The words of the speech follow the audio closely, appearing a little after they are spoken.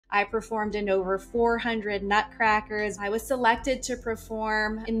I performed in over 400 nutcrackers. I was selected to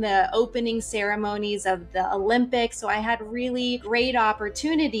perform in the opening ceremonies of the Olympics. So I had really great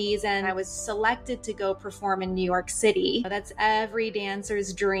opportunities, and I was selected to go perform in New York City. That's every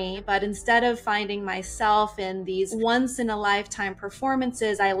dancer's dream. But instead of finding myself in these once in a lifetime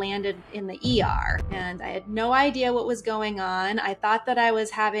performances, I landed in the ER, and I had no idea what was going on. I thought that I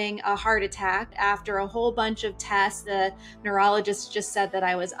was having a heart attack. After a whole bunch of tests, the neurologist just said that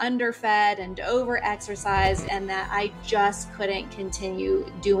I was underfed and overexercised and that I just couldn't continue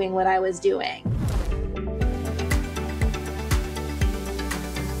doing what I was doing.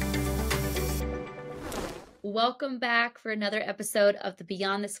 Welcome back for another episode of the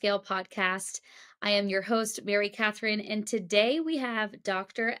Beyond the Scale podcast. I am your host, Mary Katherine, and today we have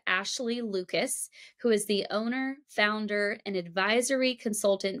Dr. Ashley Lucas, who is the owner, founder, and advisory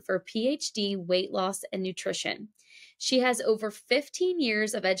consultant for PhD Weight Loss and Nutrition. She has over 15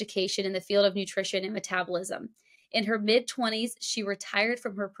 years of education in the field of nutrition and metabolism. In her mid-20s, she retired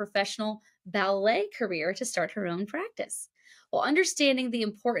from her professional ballet career to start her own practice. While understanding the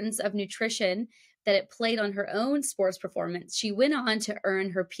importance of nutrition that it played on her own sports performance, she went on to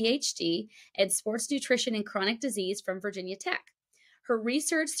earn her PhD in sports nutrition and chronic disease from Virginia Tech. Her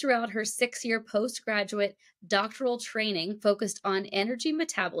research throughout her 6-year postgraduate doctoral training focused on energy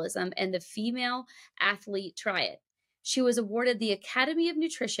metabolism and the female athlete triad. She was awarded the Academy of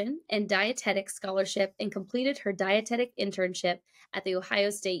Nutrition and Dietetics Scholarship and completed her dietetic internship at the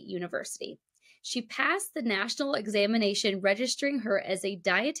Ohio State University. She passed the national examination registering her as a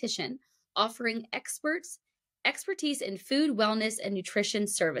dietitian, offering expertise in food, wellness, and nutrition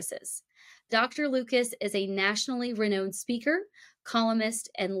services. Dr. Lucas is a nationally renowned speaker, columnist,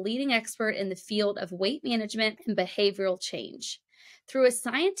 and leading expert in the field of weight management and behavioral change. Through a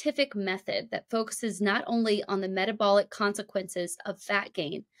scientific method that focuses not only on the metabolic consequences of fat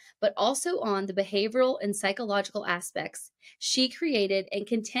gain, but also on the behavioral and psychological aspects, she created and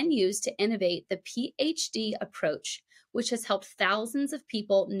continues to innovate the PhD approach, which has helped thousands of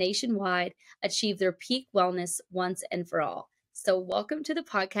people nationwide achieve their peak wellness once and for all. So welcome to the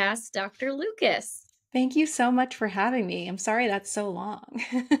podcast, Dr. Lucas. Thank you so much for having me. I'm sorry that's so long.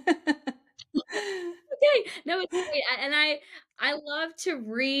 Okay, no, it's great. And I love to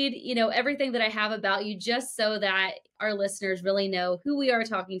read, everything that I have about you just so that our listeners really know who we are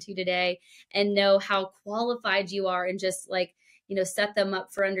talking to today and know how qualified you are, and just set them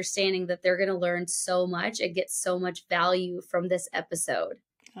up for understanding that they're going to learn so much and get so much value from this episode.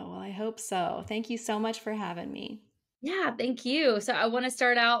 Oh, well, I hope so. Thank you so much for having me. Yeah, thank you. So I want to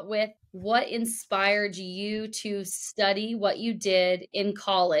start out with what inspired you to study what you did in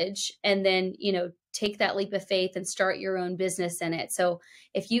college and then, take that leap of faith and start your own business in it. So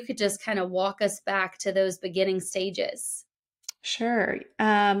if you could just kind of walk us back to those beginning stages. Sure.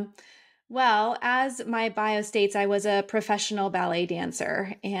 Well, as my bio states, I was a professional ballet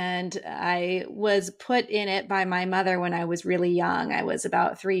dancer, and I was put in it by my mother when I was really young. I was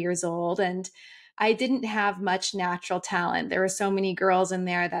about 3 years old, and I didn't have much natural talent. There were so many girls in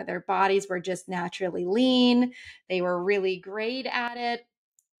there that their bodies were just naturally lean. They were really great at it.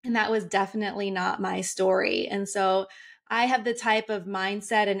 And that was definitely not my story. And so I have the type of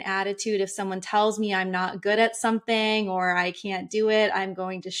mindset and attitude, if someone tells me I'm not good at something or I can't do it, I'm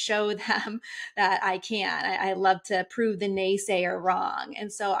going to show them that I can. I love to prove the naysayer wrong.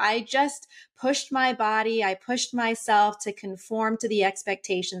 And so I just pushed my body. I pushed myself to conform to the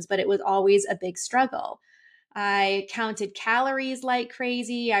expectations, but it was always a big struggle. I counted calories like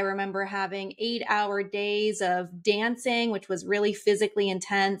crazy. I remember having 8-hour days of dancing, which was really physically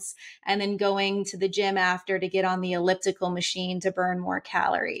intense, and then going to the gym after to get on the elliptical machine to burn more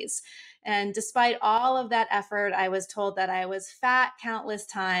calories. And despite all of that effort, I was told that I was fat countless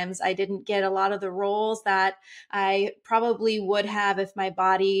times. I didn't get a lot of the roles that I probably would have if my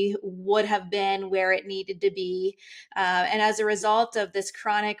body would have been where it needed to be. And as a result of this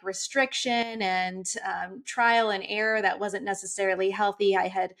chronic restriction and trial and error that wasn't necessarily healthy, I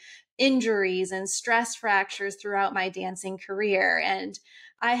had injuries and stress fractures throughout my dancing career. And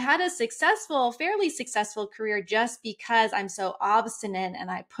I had a fairly successful career just because I'm so obstinate and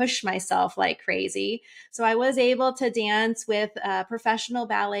I push myself like crazy. So I was able to dance with professional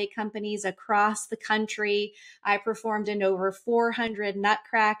ballet companies across the country. I performed in over 400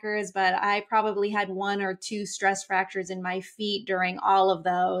 nutcrackers, but I probably had 1 or 2 stress fractures in my feet during all of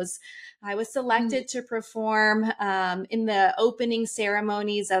those. I was selected to perform in the opening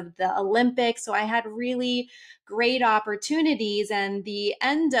ceremonies of the Olympics. So I had really great opportunities. And the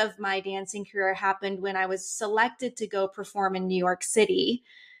end of my dancing career happened when I was selected to go perform in New York City.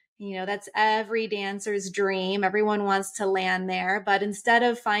 That's every dancer's dream. Everyone wants to land there. But instead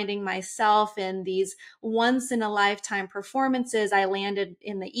of finding myself in these once in a lifetime performances, I landed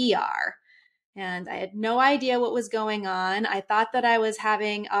in the ER. And I had no idea what was going on. I thought that I was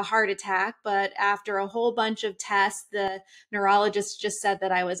having a heart attack, but after a whole bunch of tests, the neurologist just said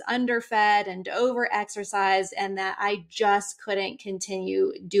that I was underfed and overexercised and that I just couldn't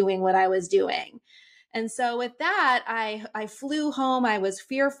continue doing what I was doing. And so with that, I flew home. I was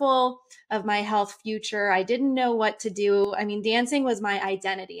fearful of my health future. I didn't know what to do. I mean, dancing was my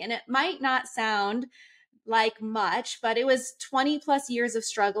identity, and it might not sound like much, but it was 20 plus years of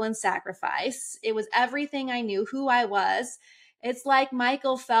struggle and sacrifice. It was everything I knew, who I was. It's like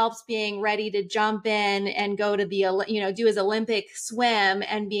Michael Phelps being ready to jump in and go to do his Olympic swim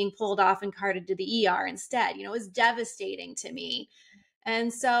and being pulled off and carted to the ER instead. It was devastating to me.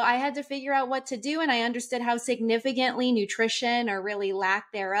 And so I had to figure out what to do. And I understood how significantly nutrition, or really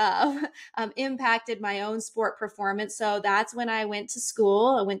lack thereof, impacted my own sport performance. So that's when I went to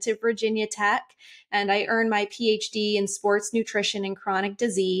school. I went to Virginia Tech and I earned my PhD in sports nutrition and chronic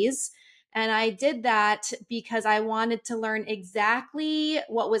disease. And I did that because I wanted to learn exactly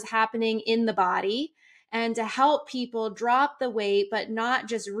what was happening in the body and to help people drop the weight, but not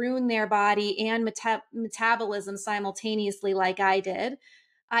just ruin their body and metabolism simultaneously like I did.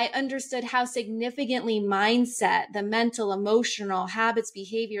 I understood how significantly mindset, the mental, emotional habits,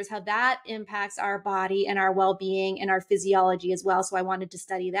 behaviors, how that impacts our body and our well being and our physiology as well. So I wanted to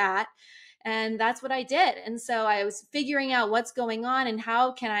study that. And that's what I did. And so I was figuring out what's going on and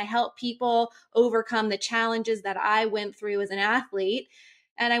how can I help people overcome the challenges that I went through as an athlete.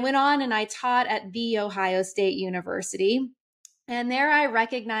 And I went on and I taught at The Ohio State University. And there I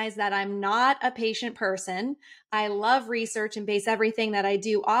recognize that I'm not a patient person. I love research and base everything that I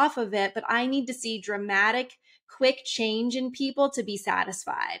do off of it, but I need to see dramatic, quick change in people to be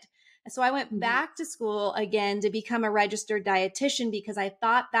satisfied. And so I went Mhm. back to school again to become a registered dietitian because I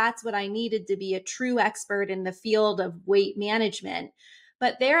thought that's what I needed to be a true expert in the field of weight management.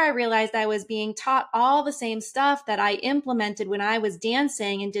 But there I realized I was being taught all the same stuff that I implemented when I was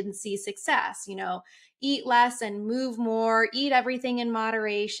dancing and didn't see success. Eat less and move more, eat everything in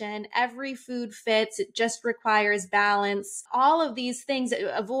moderation. Every food fits. It just requires balance. All of these things,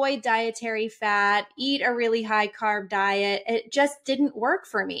 avoid dietary fat, eat a really high carb diet. It just didn't work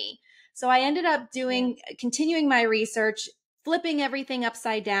for me. So I ended up Yeah. continuing my research, flipping everything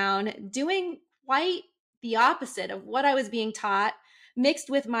upside down, doing quite the opposite of what I was being taught, mixed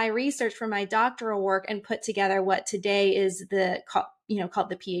with my research for my doctoral work, and put together what today is called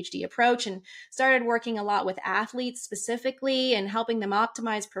the PhD approach, and started working a lot with athletes specifically and helping them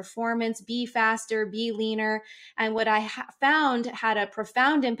optimize performance, be faster, be leaner. And what I found had a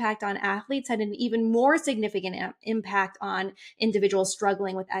profound impact on athletes had an even more significant impact on individuals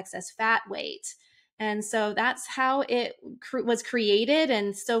struggling with excess fat weight. And so that's how it was created.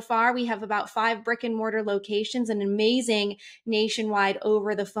 And so far, we have about 5 brick and mortar locations, an amazing nationwide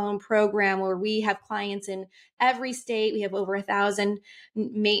over the phone program where we have clients in every state. We have over 1,000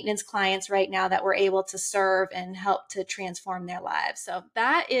 maintenance clients right now that we're able to serve and help to transform their lives. So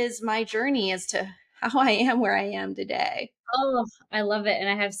that is my journey as to how I am where I am today. Oh, I love it. And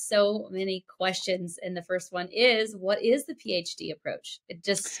I have so many questions. And the first one is, what is the PhD approach?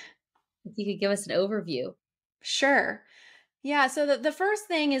 If you could give us an overview. Sure. Yeah, so the first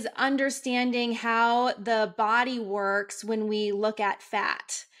thing is understanding how the body works when we look at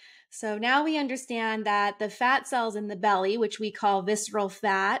fat. So now we understand that the fat cells in the belly, which we call visceral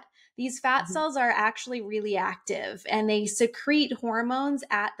fat, these fat Mhm. cells are actually really active and they secrete hormones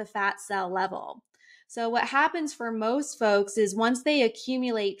at the fat cell level. So, what happens for most folks is once they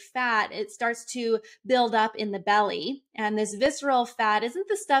accumulate fat, it starts to build up in the belly. And this visceral fat isn't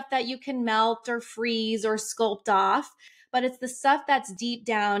the stuff that you can melt or freeze or sculpt off, but it's the stuff that's deep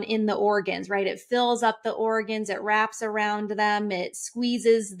down in the organs, right? It fills up the organs, it wraps around them, it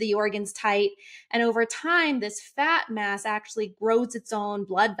squeezes the organs tight. And over time, this fat mass actually grows its own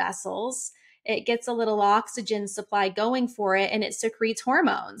blood vessels. It gets a little oxygen supply going for it and it secretes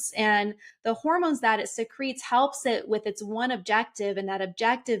hormones. And the hormones that it secretes helps it with its one objective. And that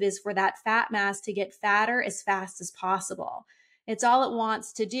objective is for that fat mass to get fatter as fast as possible. It's all it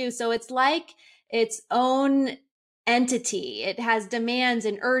wants to do. So it's like its own entity. It has demands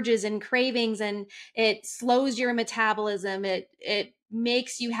and urges and cravings, and it slows your metabolism. It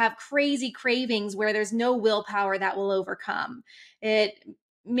makes you have crazy cravings where there's no willpower that will overcome. It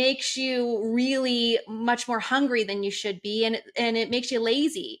makes you really much more hungry than you should be, and it makes you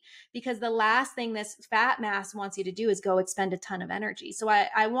lazy because the last thing this fat mass wants you to do is go expend a ton of energy. So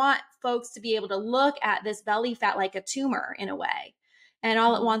I want folks to be able to look at this belly fat like a tumor in a way. and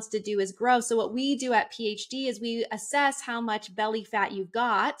all it Mhm. wants to do is grow. So what we do at PhD is we assess how much belly fat you've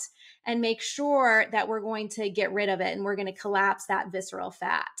got and make sure that we're going to get rid of it and we're going to collapse that visceral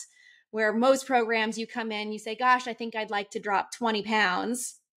fat. Where most programs, you come in, you say, gosh, I think I'd like to drop 20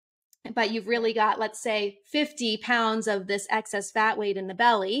 pounds, but you've really got, let's say, 50 pounds of this excess fat weight in the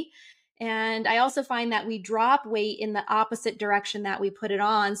belly. And I also find that we drop weight in the opposite direction that we put it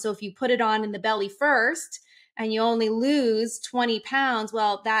on. So if you put it on in the belly first and you only lose 20 pounds,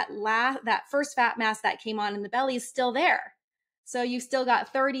 well, that first fat mass that came on in the belly is still there. So you've still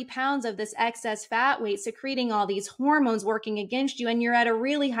got 30 pounds of this excess fat weight secreting all these hormones working against you, and you're at a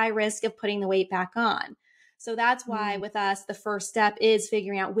really high risk of putting the weight back on. So that's why Mm. with us, the first step is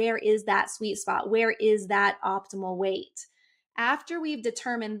figuring out where is that sweet spot? Where is that optimal weight? After we've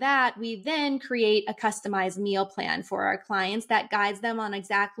determined that, we then create a customized meal plan for our clients that guides them on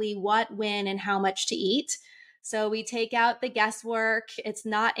exactly what, when, and how much to eat. So we take out the guesswork. It's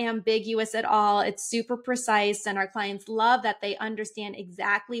not ambiguous at all. It's super precise. And our clients love that they understand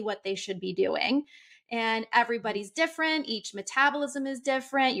exactly what they should be doing. And everybody's different. Each metabolism is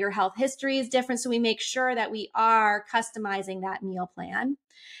different. Your health history is different. So we make sure that we are customizing that meal plan.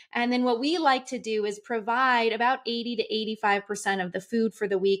 And then what we like to do is provide about 80 to 85% of the food for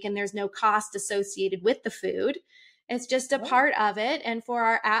the week, and there's no cost associated with the food. It's just a Oh, part of it. And for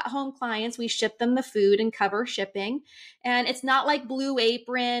our at home clients, we ship them the food and cover shipping. And it's not like Blue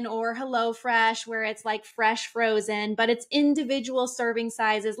Apron or HelloFresh where it's like fresh frozen, but it's individual serving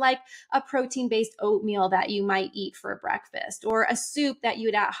sizes, like a protein based oatmeal that you might eat for breakfast, or a soup that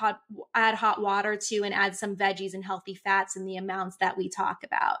you'd add hot water to and add some veggies and healthy fats in the amounts that we talk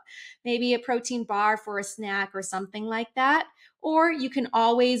about. Maybe a protein bar for a snack or something like that. Or you can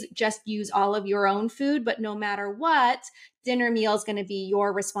always just use all of your own food, but no matter what, dinner meal is going to be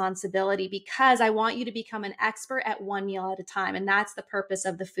your responsibility because I want you to become an expert at one meal at a time. And that's the purpose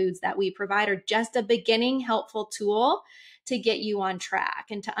of the foods that we provide, are just a beginning helpful tool to get you on track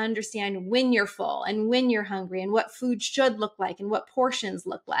and to understand when you're full and when you're hungry and what food should look like and what portions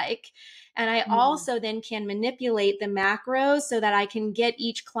look like. And I mm. also then can manipulate the macros so that I can get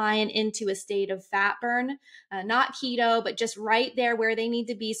each client into a state of fat burn, not keto, but just right there where they need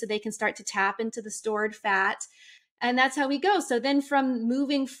to be so they can start to tap into the stored fat. And that's how we go. So then from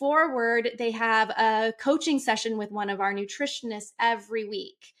moving forward, they have a coaching session with one of our nutritionists every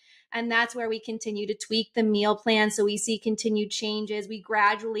week. And that's where we continue to tweak the meal plan. So we see continued changes. We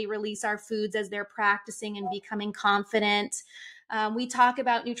gradually release our foods as they're practicing and becoming confident. We talk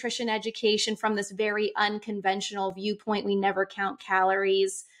about nutrition education from this very unconventional viewpoint. We never count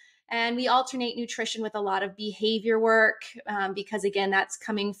calories. And we alternate nutrition with a lot of behavior work because, again, that's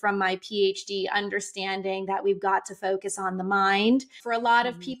coming from my PhD understanding that we've got to focus on the mind. For a lot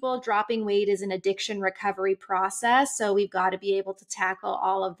of Mhm. people, dropping weight is an addiction recovery process. So we've got to be able to tackle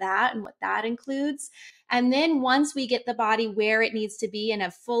all of that and what that includes. And then once we get the body where it needs to be and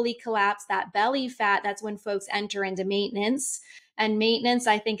have fully collapsed that belly fat, that's when folks enter into maintenance. And maintenance,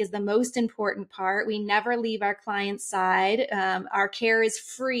 I think, is the most important part. We never leave our client's side. Our care is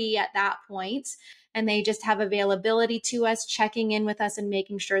free at that point, and they just have availability to us, checking in with us, and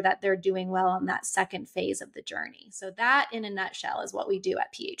making sure that they're doing well on that second phase of the journey. So that, in a nutshell, is what we do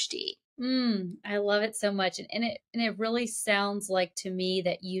at PhD. I love it so much. And it really sounds like to me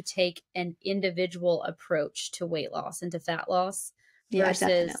that you take an individual approach to weight loss and to fat loss Yeah,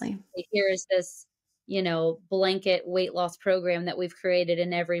 versus definitely. here is this, blanket weight loss program that we've created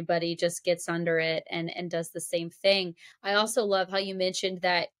and everybody just gets under it and does the same thing. I also love how you mentioned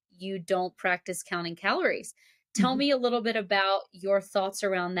that you don't practice counting calories. Tell Mhm. me a little bit about your thoughts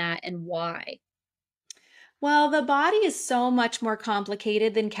around that and why. Well, the body is so much more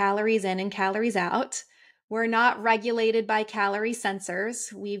complicated than calories in and calories out. We're not regulated by calorie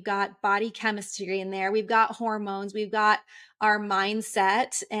sensors. We've got body chemistry in there. We've got hormones. We've got our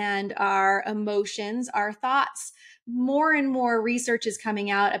mindset and our emotions, our thoughts. More and more research is coming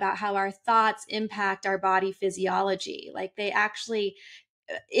out about how our thoughts impact our body physiology. Like they actually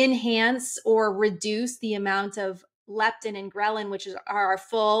enhance or reduce the amount of leptin and ghrelin, which are our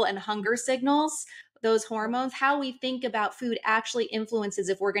full and hunger signals, those hormones. How we think about food actually influences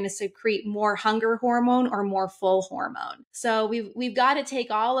if we're going to secrete more hunger hormone or more full hormone. So we've got to take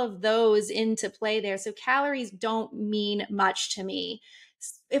all of those into play there. So calories don't mean much to me.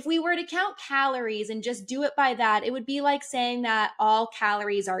 If we were to count calories and just do it by that, it would be like saying that all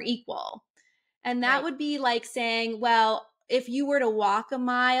calories are equal. And that Right. would be like saying, well, if you were to walk a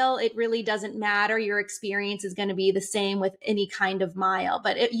mile, it really doesn't matter. Your experience is going to be the same with any kind of mile.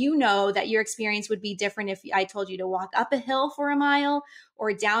 But you know that your experience would be different if I told you to walk up a hill for a mile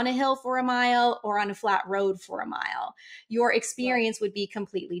or down a hill for a mile or on a flat road for a mile. Your Right. experience would be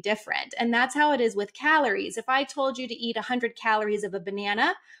completely different. And that's how it is with calories. If I told you to eat 100 calories of a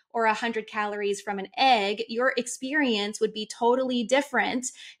banana or 100 calories from an egg, your experience would be totally different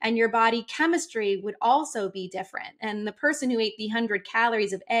and your body chemistry would also be different. And the person who ate the 100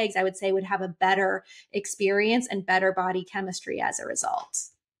 calories of eggs, I would say, would have a better experience and better body chemistry as a result.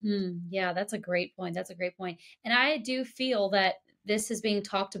 Yeah, that's a great point. That's a great point. And I do feel that this is being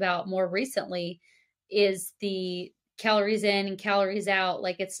talked about more recently is the calories in and calories out.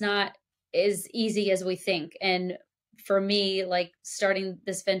 Like it's not as easy as we think. And for me, like starting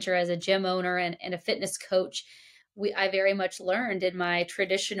this venture as a gym owner and a fitness coach, I very much learned in my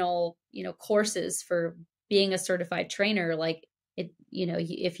traditional, courses for being a certified trainer, like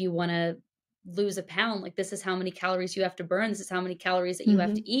if you want to lose a pound, like this is how many calories you have to burn, this is how many calories that you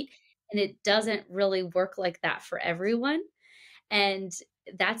have Mm-hmm. to eat, and it doesn't really work like that for everyone. And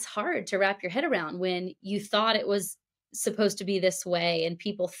that's hard to wrap your head around when you thought it was supposed to be this way and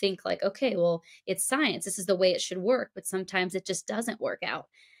people think like, okay, well, it's science, this is the way it should work, but sometimes it just doesn't work out.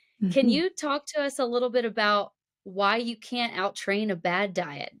 Can Mm-hmm. you talk to us a little bit about why you can't outtrain a bad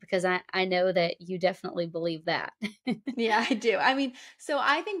diet? Because I know that you definitely believe that. Yeah, I do. I mean, so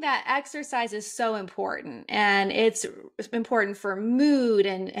I think that exercise is so important and it's important for mood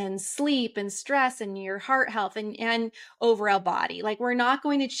and sleep and stress and your heart health and overall body. Like we're not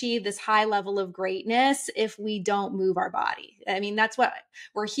going to achieve this high level of greatness if we don't move our body. I mean, that's what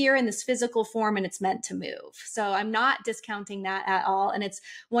we're here in this physical form and it's meant to move. So I'm not discounting that at all and it's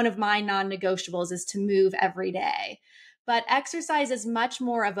one of my non-negotiables is to move every day. But exercise is much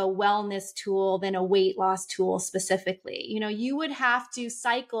more of a wellness tool than a weight loss tool specifically. You would have to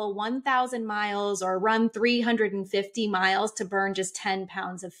cycle 1,000 miles or run 350 miles to burn just 10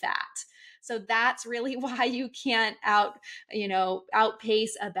 pounds of fat. So that's really why you can't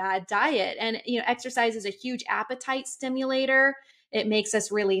outpace a bad diet. And exercise is a huge appetite stimulator. It makes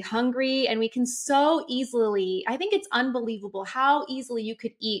us really hungry and we can so easily, I think it's unbelievable how easily you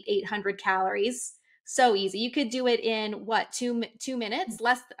could eat 800 calories. So easy. You could do it in what, 2 minutes?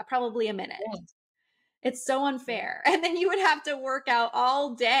 Less, probably a minute. Yeah, It's so yeah. unfair. And then you would have to work out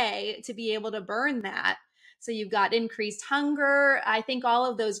all day to be able to burn that. So you've got increased hunger. I think all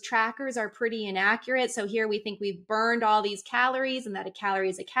of those trackers are pretty inaccurate. So here we think we've burned all these calories and that a calorie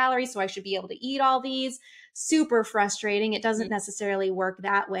is a calorie. So I should be able to eat all these. Super frustrating. It doesn't Mhm. necessarily work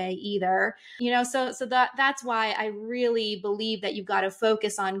that way either. So that's why I really believe that you've got to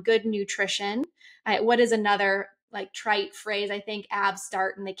focus on good nutrition. What is another like trite phrase? I think abs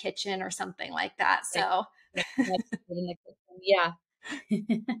start in the kitchen or something like that. Right. So Yep, yep, in the kitchen, yeah.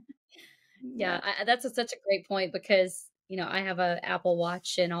 Yeah, yeah. that's such a great point because, I have a Apple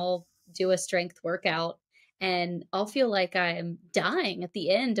Watch and I'll do a strength workout and I'll feel like I'm dying at the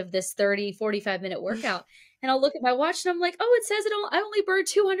end of this 30-45 minute workout. And I'll look at my watch and I'm like, oh, it says I only burned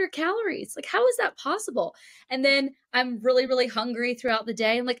 200 calories. Like, how is that possible? And then I'm really, really hungry throughout the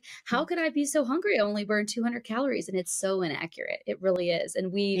day. I'm like, how could I be so hungry? I only burned 200 calories. And it's so inaccurate. It really is.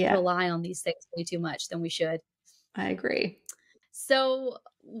 And we Yeah, rely on these things way too much than we should. I agree. So,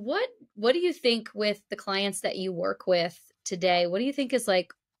 what do you think with the clients that you work with today? What do you think is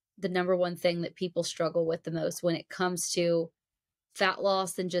like the number one thing that people struggle with the most when it comes to fat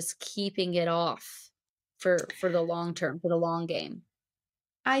loss and just keeping it off for the long term, for the long game?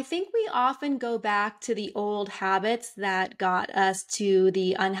 I think we often go back to the old habits that got us to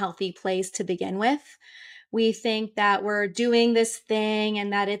the unhealthy place to begin with. We think that we're doing this thing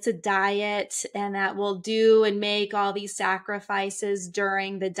and that it's a diet and that we'll do and make all these sacrifices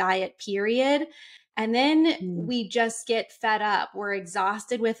during the diet period. And then Mm, we just get fed up. We're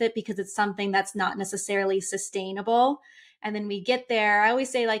exhausted with it because it's something that's not necessarily sustainable. And then we get there. I always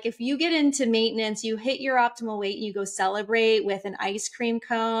say, like, if you get into maintenance, you hit your optimal weight and you go celebrate with an ice cream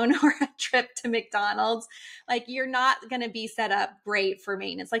cone or a trip to McDonald's, like, you're not going to be set up great for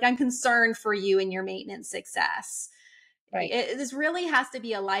maintenance. Like, I'm concerned for you and your maintenance success. right. This really has to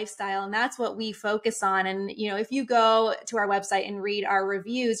be a lifestyle, and that's what we focus on. And if you go to our website and read our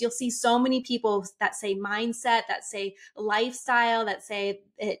reviews, you'll see so many people that say mindset, that say lifestyle, that say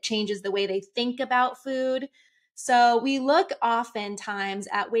it changes the way they think about food. So we look oftentimes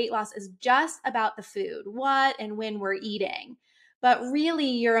at weight loss as just about the food, what and when we're eating. But really,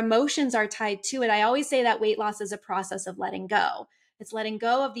 your emotions are tied to it. I always say that weight loss is a process of letting go. It's letting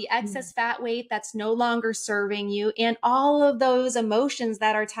go of the Mm, excess fat weight that's no longer serving you and all of those emotions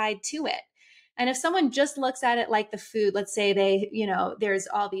that are tied to it. And if someone just looks at it like the food, let's say there's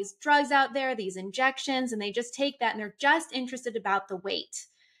all these drugs out there, these injections, and they just take that and they're just interested about the weight.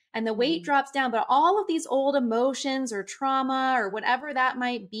 and the weight Mm. drops down, but all of these old emotions or trauma or whatever that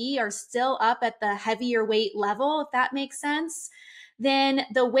might be are still up at the heavier weight level, if that makes sense, then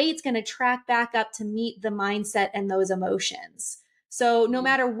the weight's going to track back up to meet the mindset and those emotions. So no Mm.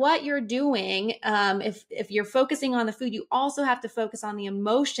 matter what you're doing, if you're focusing on the food, you also have to focus on the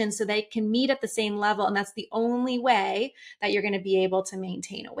emotions so they can meet at the same level. And that's the only way that you're going to be able to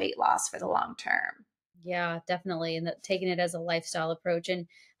maintain a weight loss for the long term. Yeah, definitely. And that taking it as a lifestyle approach. And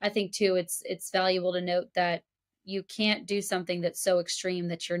I think too, it's valuable to note that you can't do something that's so extreme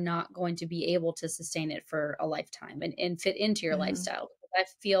that you're not going to be able to sustain it for a lifetime and fit into your Mm-hmm. lifestyle. I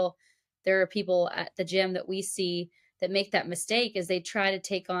feel there are people at the gym that we see that make that mistake is they try to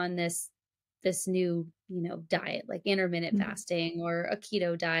take on this new, diet like intermittent Mm-hmm. fasting or a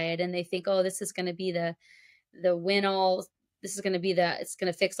keto diet, and they think, oh, this is going to be the win all, this is going to be the, it's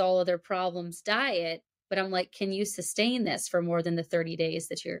going to fix all of their problems diet. But I'm like, can you sustain this for more than the 30 days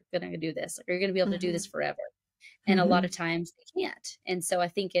that you're going to do this? Like, are you going to be able to do Mm-hmm. this forever? And a lot Mm-hmm. of times they can't. And so I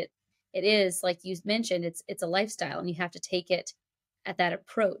think it is like you mentioned, it's a lifestyle, and you have to take it at that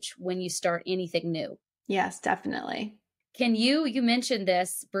approach when you start anything new. Yes, definitely. Can you mentioned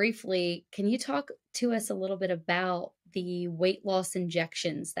this briefly, can you talk to us a little bit about the weight loss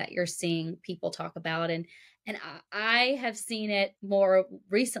injections that you're seeing people talk about? And I have seen it more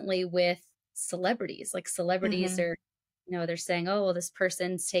recently with celebrities. Like celebrities Mm-hmm. are, they're saying, "Oh, well, this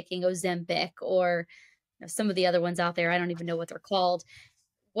person's taking Ozempic," or some of the other ones out there, I don't even know what they're called.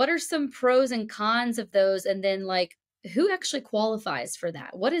 What are some pros and cons of those? And then, like, who actually qualifies for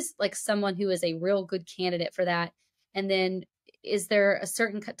that? What is like someone who is a real good candidate for that? And then, is there a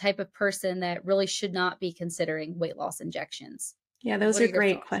certain type of person that really should not be considering weight loss injections? Yeah, Like, those what are are your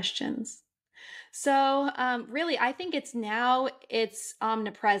great thoughts? questions. So, really, I think it's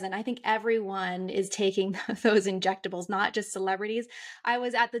omnipresent. I think everyone is taking those injectables, not just celebrities. I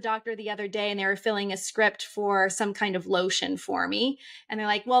was at the doctor the other day and they were filling a script for some kind of lotion for me. And they're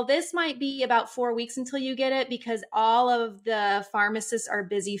like, well, this might be about 4 weeks until you get it because all of the pharmacists are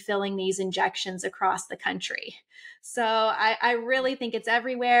busy filling these injections across the country. So I really think it's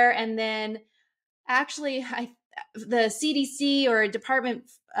everywhere. And then actually the CDC or Department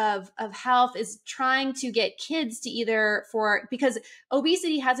of Health is trying to get kids to either for because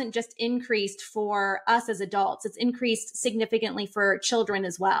obesity hasn't just increased for us as adults, it's increased significantly for children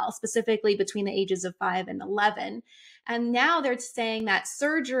as well, specifically between the ages of 5 and 11. And now they're saying that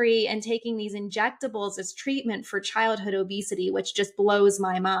surgery and taking these injectables as treatment for childhood obesity, which just blows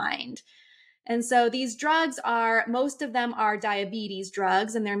my mind. And so these drugs are, most of them are diabetes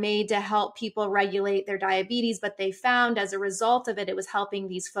drugs, and they're made to help people regulate their diabetes. But they found as a result of it, it was helping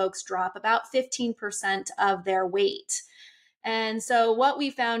these folks drop about 15% of their weight. And so what we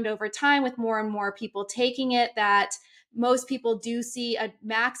found over time with more and more people taking it, that most people do see a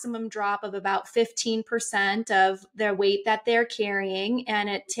maximum drop of about 15% of their weight that they're carrying. And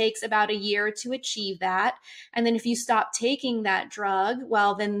it takes about a year to achieve that. And then if you stop taking that drug,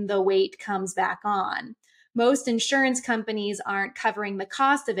 well, then the weight comes back on. Most insurance companies aren't covering the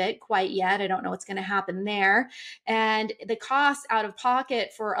cost of it quite yet. I don't know what's going to happen there. And the cost out of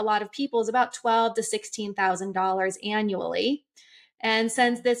pocket for a lot of people is about $12,000 to $16,000 annually. And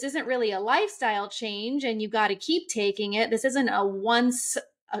since this isn't really a lifestyle change and you got to keep taking it, this isn't a once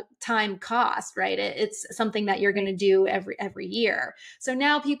a time cost, right? It's something that you're going to do every year. So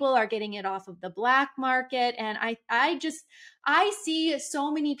now people are getting it off of the black market, and I see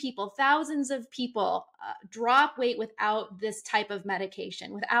so many people, thousands of people, drop weight without this type of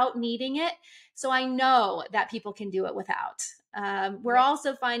medication, without needing it. So I know that people can do it without. We're Yeah.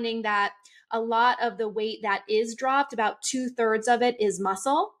 also finding that a lot of the weight that is dropped, about 2/3 of it is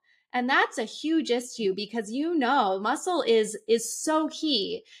muscle. And that's a huge issue because muscle is so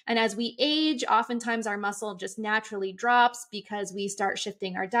key. And as we age, oftentimes our muscle just naturally drops because we start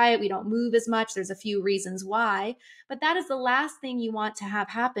shifting our diet. We don't move as much. There's a few reasons why. But that is the last thing you want to have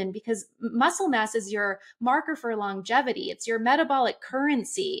happen because muscle mass is your marker for longevity. It's your metabolic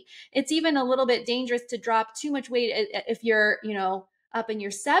currency. It's even a little bit dangerous to drop too much weight if you're, up in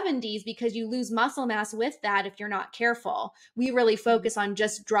your 70s because you lose muscle mass with that if you're not careful. We really Mhm. focus on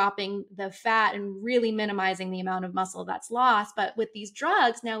just dropping the fat and really minimizing the amount of muscle that's lost. But with these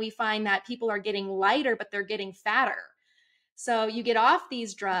drugs, now we find that people are getting lighter, but they're getting fatter. So you get off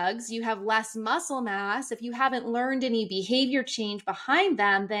these drugs, you have less muscle mass. If you haven't learned any behavior change behind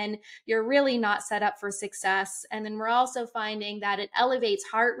them, then you're really not set up for success. And then we're also finding that it elevates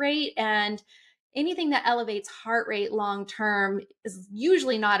heart rate, and anything that elevates heart rate long term is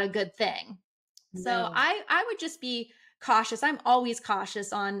usually not a good thing. So No. I would just be cautious. I'm always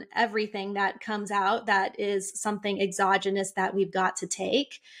cautious on everything that comes out that is something exogenous that we've got to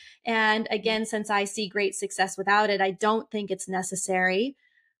take. And again, since I see great success without it, I don't think it's necessary,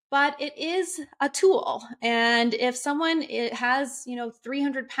 but it is a tool. And if someone has,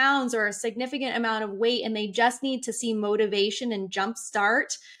 300 pounds or a significant amount of weight and they just need to see motivation and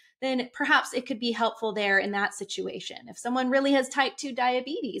jumpstart, then perhaps it could be helpful there in that situation. If someone really has type 2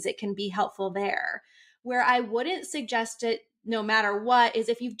 diabetes, it can be helpful there. Where I wouldn't suggest it no matter what is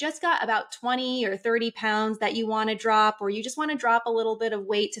if you've just got about 20 or 30 pounds that you want to drop, or you just want to drop a little bit of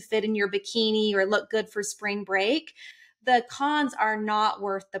weight to fit in your bikini or look good for spring break, the cons are not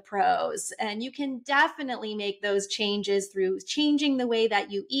worth the pros. And you can definitely make those changes through changing the way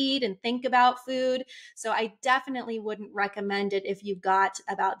that you eat and think about food. So I definitely wouldn't recommend it if you've got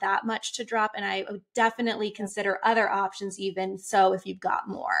about that much to drop. And I would definitely consider other options, even so, if you've got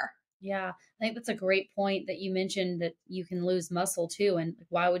more. Yeah, I think that's a great point that you mentioned that you can lose muscle too. And like,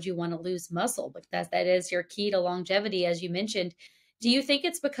 why would you want to lose muscle? Like that is your key to longevity, as you mentioned. Do you think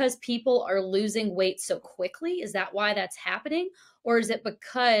it's because people are losing weight so quickly? Is that why that's happening? Or is it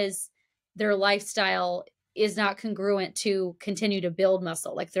because their lifestyle is not congruent to continue to build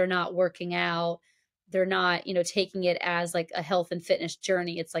muscle? Like they're not working out, they're not, taking it as like a health and fitness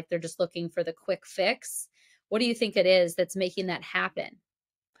journey. It's like they're just looking for the quick fix. What do you think it is that's making that happen?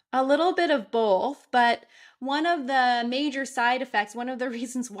 A little bit of both, but one of the major side effects, one of the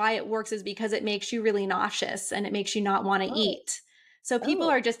reasons why it works is because it makes you really nauseous and it makes you not want to Oh, eat. So people oh,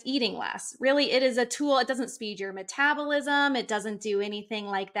 are just eating less. Really, it is a tool. It doesn't speed your metabolism. It doesn't do anything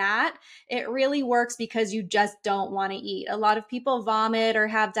like that. It really works because you just don't want to eat. A lot of people vomit or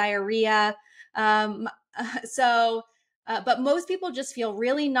have diarrhea. Um, but most people just feel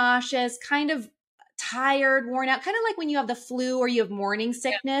really nauseous, kind of tired, worn out, kind of like when you have the flu or you have morning yeah,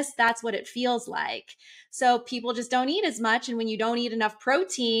 sickness. That's what it feels like. So people just don't eat as much. And when you don't eat enough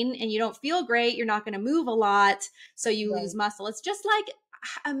protein and you don't feel great, you're not going to move a lot. So you lose right. muscle. It's just like,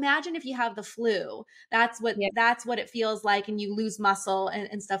 imagine if you have the flu. Yeah, That's what it feels like, and you lose muscle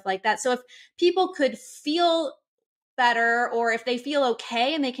and stuff like that. So if people could feel better, or if they feel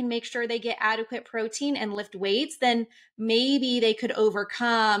okay and they can make sure they get adequate protein and lift weights, then maybe they could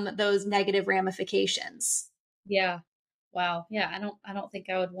overcome those negative ramifications. yeah. Wow. Yeah, I don't think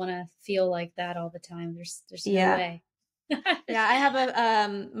I would wanna feel like that all the time. There's no Yeah. way. Yeah,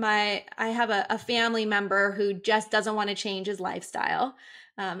 I have a family member who just doesn't want to change his lifestyle.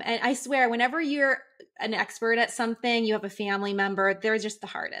 And I swear, whenever you're an expert at something, you have a family member, they're just the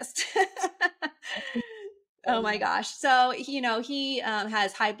hardest. Oh, Oh my yeah. gosh. So, he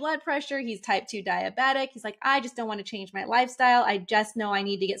has high blood pressure. He's type 2 diabetic. He's like, I just don't want to change my lifestyle. I just know I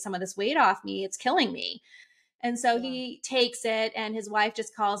need to get some of this weight off me. It's killing me. And so Yeah. he takes it, and his wife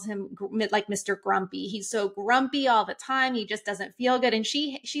just calls him like Mr. Grumpy. He's so grumpy all the time. He just doesn't feel good. And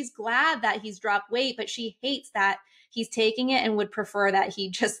she's glad that he's dropped weight, but she hates that he's taking it and would prefer that he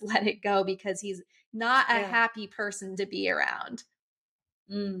just let it go because he's not a Yeah. happy person to be around.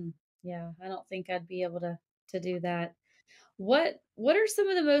 Mm. Yeah, I don't think I'd be able to do that. What are some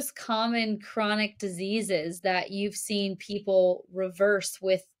of the most common chronic diseases that you've seen people reverse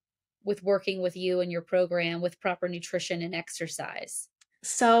with working with you and your program with proper nutrition and exercise?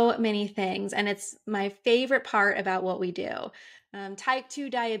 So many things. And it's my favorite part about what we do. Type 2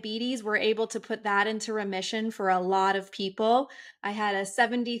 diabetes, we're able to put that into remission for a lot of people. I had a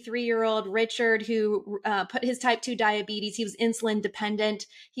 73-year-old Richard who put his type 2 diabetes, he was insulin dependent.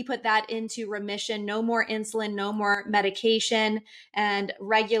 He put that into remission, no more insulin, no more medication, and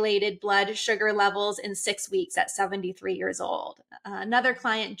regulated blood sugar levels in 6 weeks at 73 years old. Another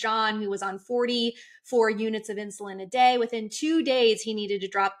client, John, who was on 44 units of insulin a day. Within 2 days, he needed to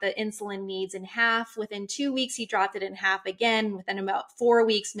drop the insulin needs in half. Within 2 weeks, he dropped it in half again. Within about 4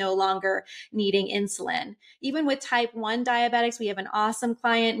 weeks, no longer needing insulin. Even with type 1 diabetics, we have an awesome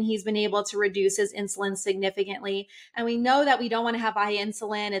client, and he's been able to reduce his insulin significantly. And we know that we don't want to have high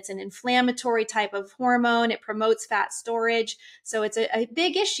insulin. It's an inflammatory type of hormone. It promotes fat storage. So it's a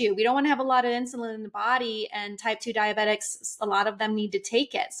big issue. We don't want to have a lot of insulin in the body, and type 2 diabetics, a lot of them need to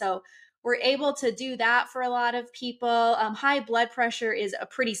take it. So we're able to do that for a lot of people. High blood pressure is a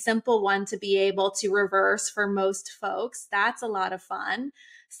pretty simple one to be able to reverse for most folks. That's a lot of fun.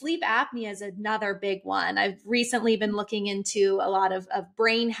 Sleep apnea is another big one. I've recently been looking into a lot of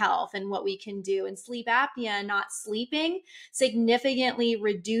brain health and what we can do. And sleep apnea, not sleeping, significantly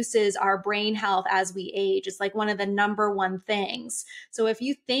reduces our brain health as we age. It's like one of the number one things. So if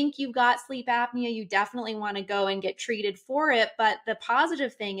you think you've got sleep apnea, you definitely want to go and get treated for it. But the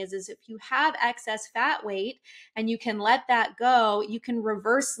positive thing is if you have excess fat weight and you can let that go, you can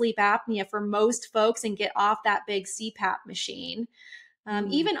reverse sleep apnea for most folks and get off that big CPAP machine.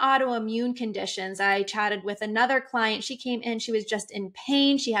 Mm, Even autoimmune conditions. I chatted with another client. She came in, she was just in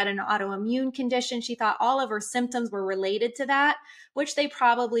pain. She had an autoimmune condition. She thought all of her symptoms were related to that, which they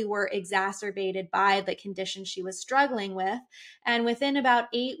probably were exacerbated by the condition she was struggling with. And within about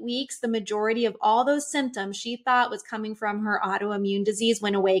 8 weeks, the majority of all those symptoms she thought was coming from her autoimmune disease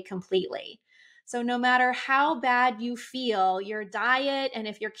went away completely. So, no matter how bad you feel, your diet and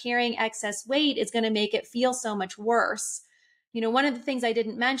if you're carrying excess weight is going to make it feel so much worse. One of the things I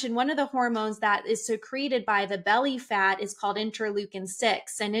didn't mention, one of the hormones that is secreted by the belly fat is called interleukin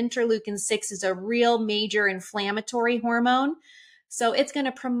 6. And interleukin 6 is a real major inflammatory hormone. So it's going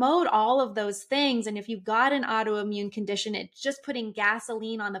to promote all of those things. And if you've got an autoimmune condition, it's just putting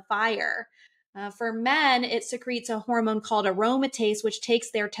gasoline on the fire. For men, it secretes a hormone called aromatase, which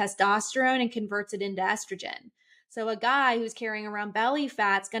takes their testosterone and converts it into estrogen. So a guy who's carrying around belly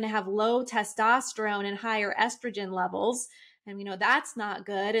fat is going to have low testosterone and higher estrogen levels. And we know that's not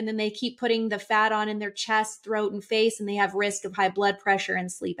good. And then they keep putting the fat on in their chest, throat, and face, and they have risk of high blood pressure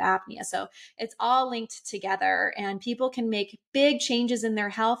and sleep apnea. So it's all linked together, and people can make big changes in their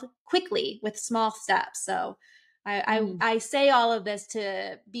health quickly with small steps. So mm. I say all of this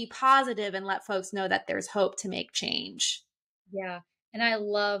to be positive and let folks know that there's hope to make change. Yeah. And I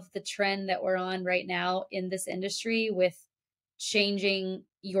love the trend that we're on right now in this industry with changing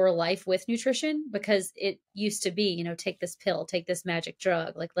your life with nutrition, because it used to be, take this pill, take this magic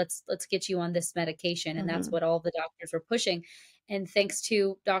drug, like let's get you on this medication, and that's Mm-hmm. what all the doctors were pushing. And thanks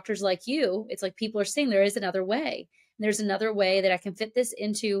to doctors like you, it's like people are saying there is another way. And there's another way that I can fit this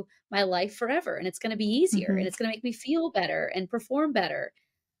into my life forever, and it's going to be easier, and Mm-hmm. it's going to make me feel better and perform better.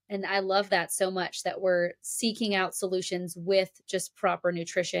 And I love that so much, that we're seeking out solutions with just proper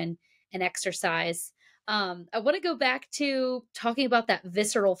nutrition and exercise. I want to go back to talking about that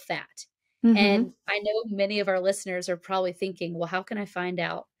visceral fat. Mm-hmm. And I know many of our listeners are probably thinking, well, how can I find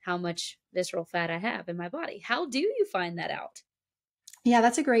out how much visceral fat I have in my body? How do you find that out? Yeah,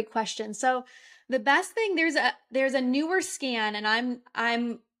 that's a great question. So the best thing, there's a newer scan, and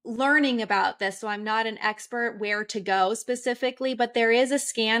I'm learning about this, so I'm not an expert where to go specifically, but there is a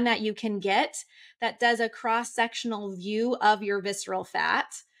scan that you can get that does a cross-sectional view of your visceral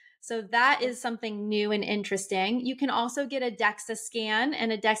fat. So that is something new and interesting. You can also get a DEXA scan,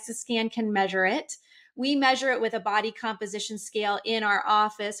 and a DEXA scan can measure it. We measure it with a body composition scale in our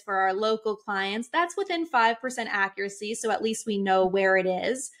office for our local clients. That's within 5% accuracy. So at least we know where it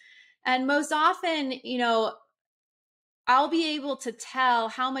is. And most often, I'll be able to tell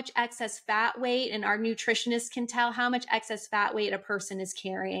how much excess fat weight, and our nutritionist can tell how much excess fat weight a person is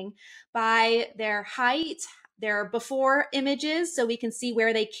carrying by their height, their before images, so we can see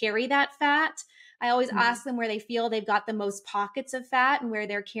where they carry that fat. I always Mhm. ask them where they feel they've got the most pockets of fat and where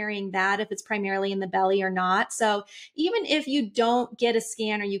they're carrying that, if it's primarily in the belly or not. So even if you don't get a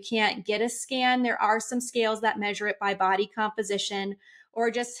scan or you can't get a scan, there are some scales that measure it by body composition, or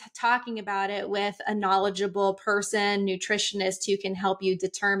just talking about it with a knowledgeable person, nutritionist, who can help you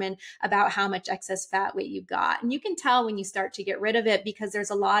determine about how much excess fat weight you've got. And you can tell when you start to get rid of it, because there's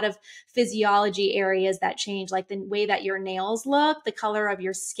a lot of physiology areas that change, like the way that your nails look, the color of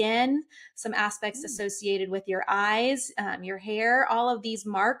your skin, some aspects Mm. associated with your eyes, your hair. All of these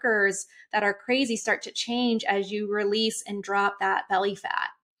markers that are crazy start to change as you release and drop that belly fat.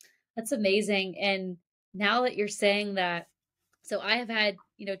 That's amazing. And now that you're saying that, so I have had,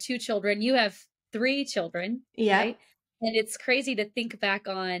 2 children, you have 3 children, Yep. right? And it's crazy to think back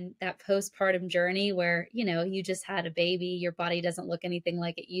on that postpartum journey where, you just had a baby, your body doesn't look anything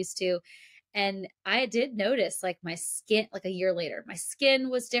like it used to. And I did notice, like, my skin, like, a year later, my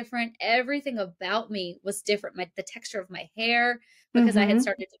skin was different. Everything about me was different. The texture of my hair, because I had Mm-hmm.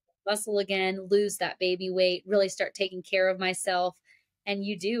 started to muscle again, lose that baby weight, really start taking care of myself. And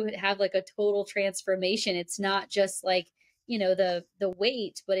you do have like a total transformation. It's not just like, the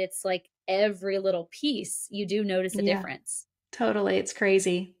weight, but it's like every little piece. You do notice a Yeah, difference. totally. It's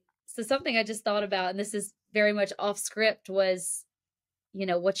crazy. So something I just thought about, and this is very much off script, was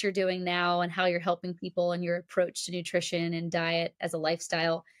what you're doing now and how you're helping people and your approach to nutrition and diet as a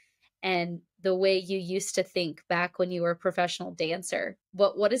lifestyle, and the way you used to think back when you were a professional dancer.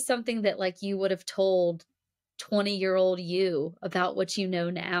 What is something that, like, you would have told 20-year-old you about what you know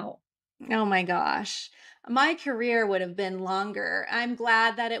now? Oh my gosh. My career would have been longer. I'm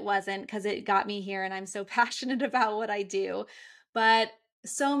glad that it wasn't because it got me here and I'm so passionate about what I do. But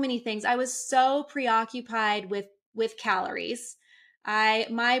so many things. I was so preoccupied with calories.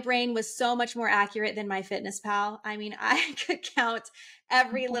 My brain was so much more accurate than my fitness pal. I mean, I could count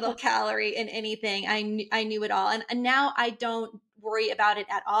every little calorie in anything. I knew it all. And now I don't worry about it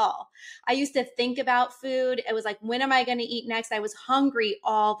at all. I used to think about food. It was like, when am I going to eat next? I was hungry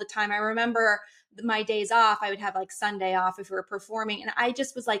all the time. I remember my days off, I would have like Sunday off if we were performing. And I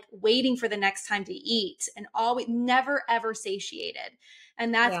just was like waiting for the next time to eat and always never ever satiated.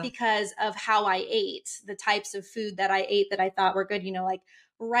 And that's Yeah. because of how I ate, the types of food that I ate that I thought were good, like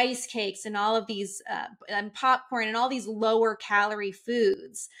rice cakes and all of these, and popcorn and all these lower calorie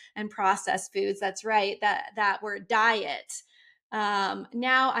foods and processed foods. That's right. That were diet. Now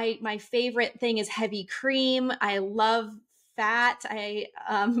my favorite thing is heavy cream. I love fat. I,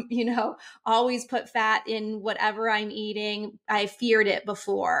 always put fat in whatever I'm eating. I feared it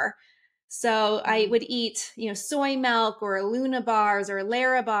before. So I Mhm. would eat, soy milk or Luna bars or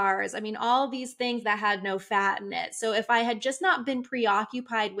Lara bars. I mean, all these things that had no fat in it. So if I had just not been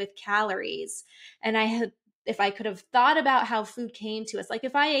preoccupied with calories and if I could have thought about how food came to us, like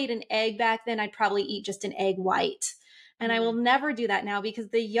if I ate an egg back then, I'd probably eat just an egg white. And I will Mm. never do that now because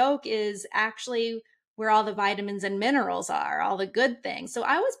the yolk is actually where all the vitamins and minerals are, all the good things. So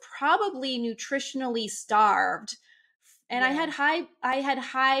I was probably nutritionally starved and Yeah. I had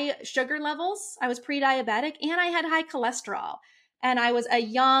high sugar levels. I was pre-diabetic and I had high cholesterol. And I was a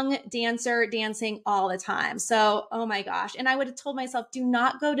young dancer dancing all the time. So, oh my gosh. And I would have told myself, do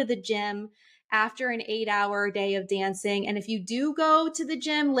not go to the gym after an 8-hour day of dancing. And if you do go to the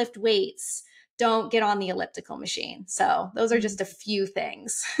gym, lift weights. Don't get on the elliptical machine. So, those are Mm. just a few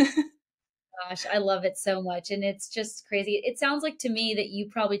things. Gosh, I love it so much. And it's just crazy. It sounds like to me that you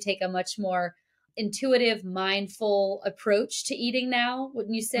probably take a much more intuitive, mindful approach to eating now,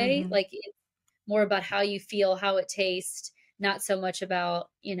 wouldn't you say? Mm-hmm. Like it's more about how you feel, how it tastes, not so much about,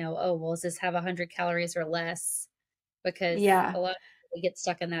 oh, well, does this have 100 calories or less? Because Yeah. a lot of people get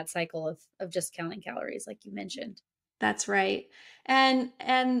stuck in that cycle of just counting calories, like you mentioned. That's right. And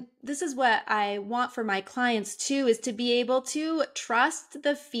this is what I want for my clients too, is to be able to trust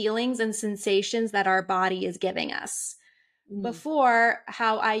the feelings and sensations that our body is giving us. Mm. Before,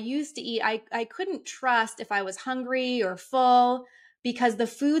 how I used to eat, I couldn't trust if I was hungry or full because the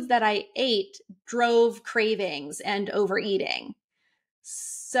foods that I ate drove cravings and overeating.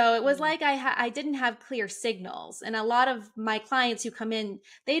 So it was Mm. like I didn't have clear signals. And a lot of my clients who come in,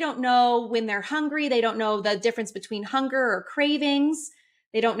 they don't know when they're hungry. They don't know the difference between hunger or cravings.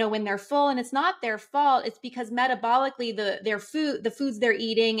 They don't know when they're full. And it's not their fault. It's because metabolically the foods they're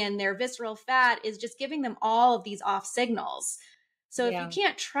eating and their visceral fat is just giving them all of these off signals. So if you Yeah.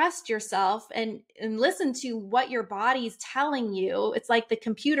 can't trust yourself and listen to what your body's telling you, it's like the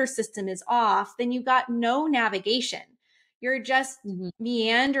computer system is off, then you got no navigation. You're just Mhm.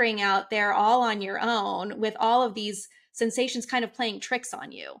 meandering out there all on your own with all of these sensations kind of playing tricks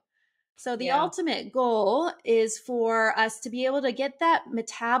on you. So, the Yeah. ultimate goal is for us to be able to get that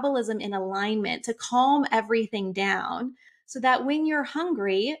metabolism in alignment, to calm everything down so that when you're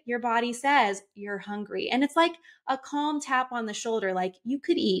hungry, your body says you're hungry. And it's like a calm tap on the shoulder, like you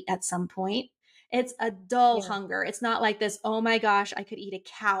could eat at some point. It's a dull Yeah. hunger. It's not like this, oh my gosh, I could eat a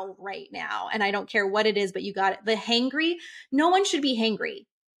cow right now. And I don't care what it is, but you got it. The hangry, no one should be hangry.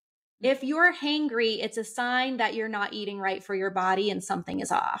 If you're hangry, it's a sign that you're not eating right for your body and something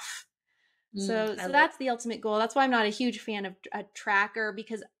is off. Mm, So I so love. that's the ultimate goal. That's why I'm not a huge fan of a tracker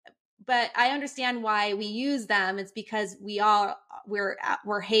because but I understand why we use them. It's because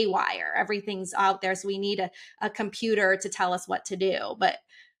we're haywire. Everything's out there, so we need a computer to tell us what to do. But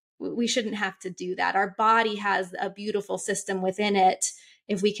we shouldn't have to do that. Our body has a beautiful system within it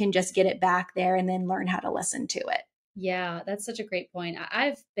if we can just get it back there and then learn how to listen to it. Yeah, that's such a great point.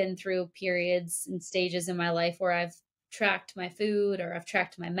 I've been through periods and stages in my life where I've tracked my food or I've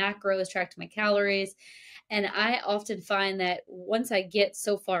tracked my macros, tracked my calories. And I often find that once I get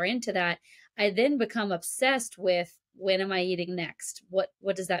so far into that, I then become obsessed with when am I eating next? What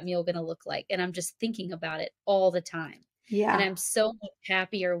is that meal going to look like? And I'm just thinking about it all the time. And Yeah. I'm so much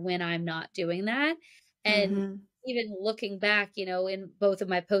happier when I'm not doing that. And Mm-hmm. even looking back, in both of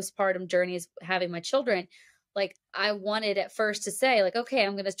my postpartum journeys having my children, like I wanted at first to say like, okay,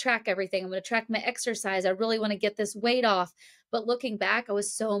 I'm going to track everything. I'm going to track my exercise. I really want to get this weight off. But looking back, I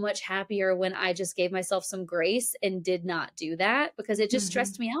was so much happier when I just gave myself some grace and did not do that because it just Mm-hmm.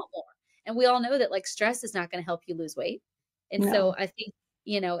 stressed me out more. And we all know that like stress is not going to help you lose weight. And so No. I think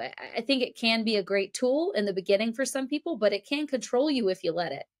I think it can be a great tool in the beginning for some people, but it can control you if you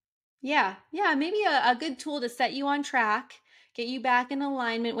let it. Yeah. Yeah. Maybe a good tool to set you on track, get you back in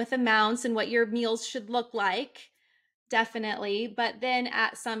alignment with amounts and what your meals should look like. Definitely. But then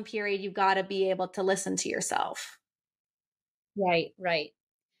at some period, you've got to be able to listen to yourself. Right, right.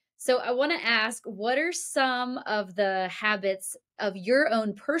 So I want to ask, what are some of the habits of your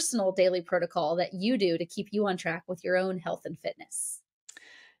own personal daily protocol that you do to keep you on track with your own health and fitness?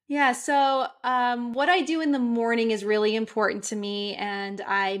 Yeah. So, what I do in the morning is really important to me, and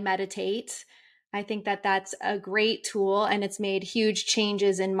I meditate. I think that that's a great tool, and it's made huge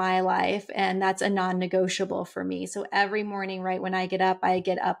changes in my life, and that's a non negotiable for me. So, every morning, right when I get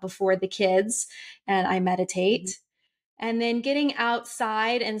up before the kids and I Mhm. meditate. And then getting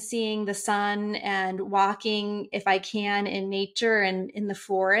outside and seeing the sun and walking, if I can, in nature and in the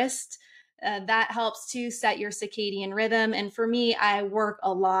forest, that helps to set your circadian rhythm. And for me, I work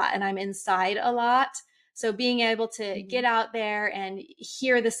a lot and I'm inside a lot. So being able to Mhm. get out there and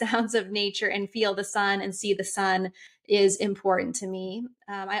hear the sounds of nature and feel the sun and see the sun is important to me.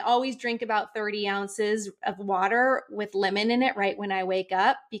 I always drink about 30 ounces of water with lemon in it right when I wake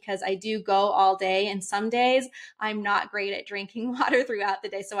up because I do go all day. And some days I'm not great at drinking water throughout the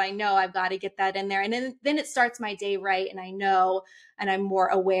day. So I know I've got to get that in there. And then it starts my day right. And I know, and I'm more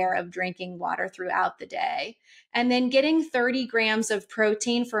aware of drinking water throughout the day. And then getting 30 grams of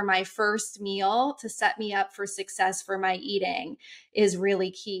protein for my first meal to set me up for success for my eating is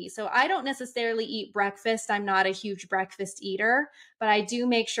really key. So I don't necessarily eat breakfast. I'm not a huge breakfast eater, but I do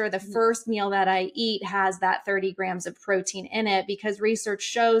make sure the Mhm. first meal that I eat has that 30 grams of protein in it because research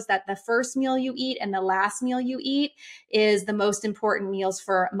shows that the first meal you eat and the last meal you eat is the most important meals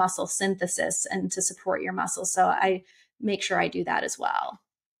for muscle synthesis and to support your muscles. So I make sure I do that as well.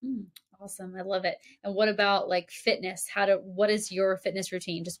 Mm, awesome. I love it. And what about like fitness? What is your fitness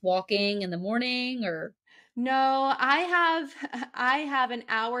routine? Just walking in the morning or No, I have an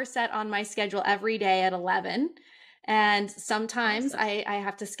hour set on my schedule every day at 11. And sometimes awesome. I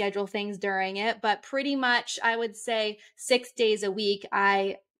have to schedule things during it, but pretty much I would say 6 days a week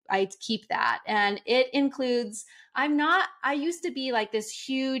I keep that. And it includes I used to be like this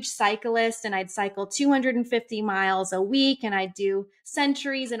huge cyclist and I'd cycle 250 miles a week and I'd do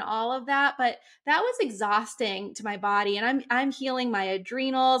centuries and all of that, but that was exhausting to my body and I'm healing my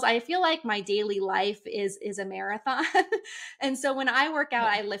adrenals. I feel like my daily life is a marathon. And so when I work out,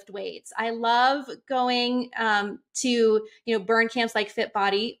 Yeah. I lift weights. I love going to burn camps like Fit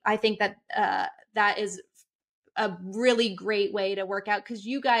Body. I think that that is a really great way to work out because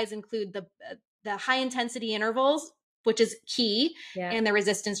you guys include the high intensity intervals, which is key, Yeah. and the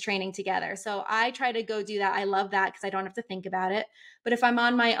resistance training together. So I try to go do that. I love that because I don't have to think about it. But if I'm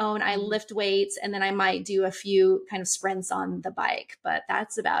on my own, I Mhm. lift weights and then I might do a few kind of sprints on the bike, but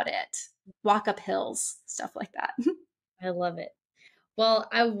that's about it. Walk up hills, stuff like that. I love it. Well,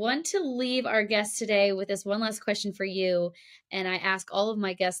 I want to leave our guest today with this one last question for you. And I ask all of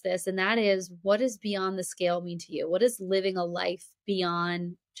my guests this, and that is, what does beyond the scale mean to you? What does living a life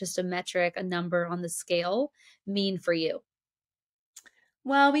beyond just a metric, a number on the scale mean for you?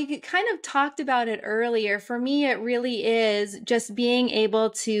 Well, we kind of talked about it earlier. For me, it really is just being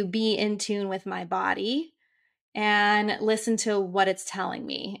able to be in tune with my body and listen to what it's telling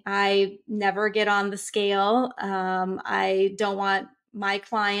me. I never get on the scale. I don't want my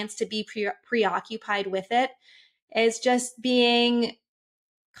clients to be preoccupied with it. It's just being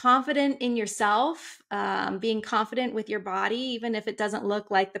confident in yourself, being confident with your body, even if it doesn't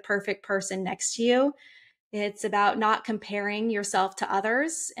look like the perfect person next to you. It's about not comparing yourself to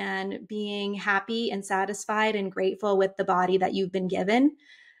others and being happy and satisfied and grateful with the body that you've been given,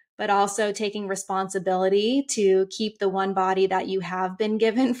 but also taking responsibility to keep the one body that you have been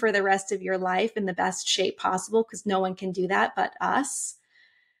given for the rest of your life in the best shape possible because no one can do that but us.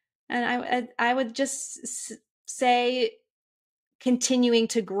 And I would just say continuing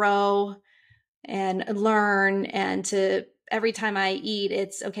to grow and learn and to every time I eat,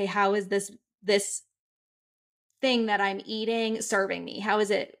 it's okay, how is this thing that I'm eating serving me? How is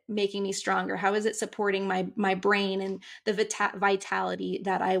it making me stronger? How is it supporting my brain and the vitality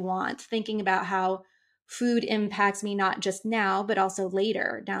that I want? Thinking about how food impacts me not just now but also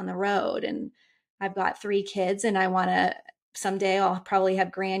later down the road. And I've got 3 kids and I want to someday I'll probably have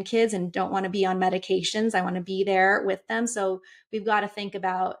grandkids and don't want to be on medications. I want to be there with them. So we've got to think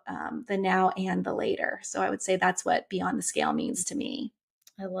about the now and the later. So I would say that's what beyond the scale means to me.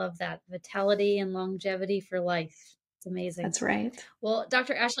 I love that vitality and longevity for life. It's amazing. That's right. Well,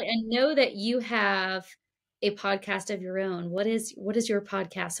 Dr. Ashley, I know that you have a podcast of your own. What is your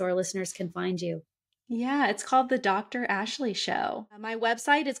podcast so our listeners can find you? Yeah, it's called The Dr. Ashley Show. My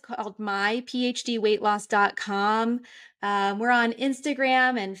website is called myphdweightloss.com. We're on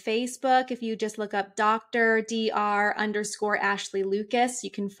Instagram and Facebook. If you just look up Dr. _Ashley Lucas, you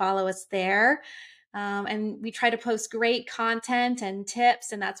can follow us there. And we try to post great content and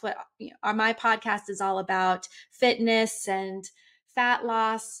tips. And that's what my podcast is all about: fitness and fat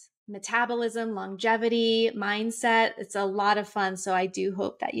loss, metabolism, longevity, mindset. It's a lot of fun. So I do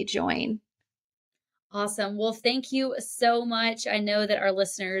hope that you join. Awesome. Well, thank you so much. I know that our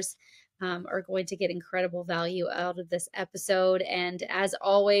listeners are going to get incredible value out of this episode. And as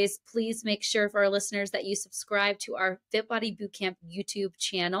always, please make sure for our listeners that you subscribe to our Fit Body Bootcamp YouTube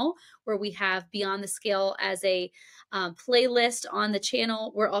channel, where we have Beyond the Scale as a playlist on the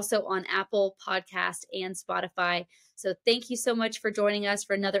channel. We're also on Apple Podcast and Spotify. So thank you so much for joining us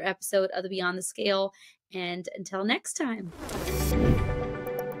for another episode of the Beyond the Scale. And until next time.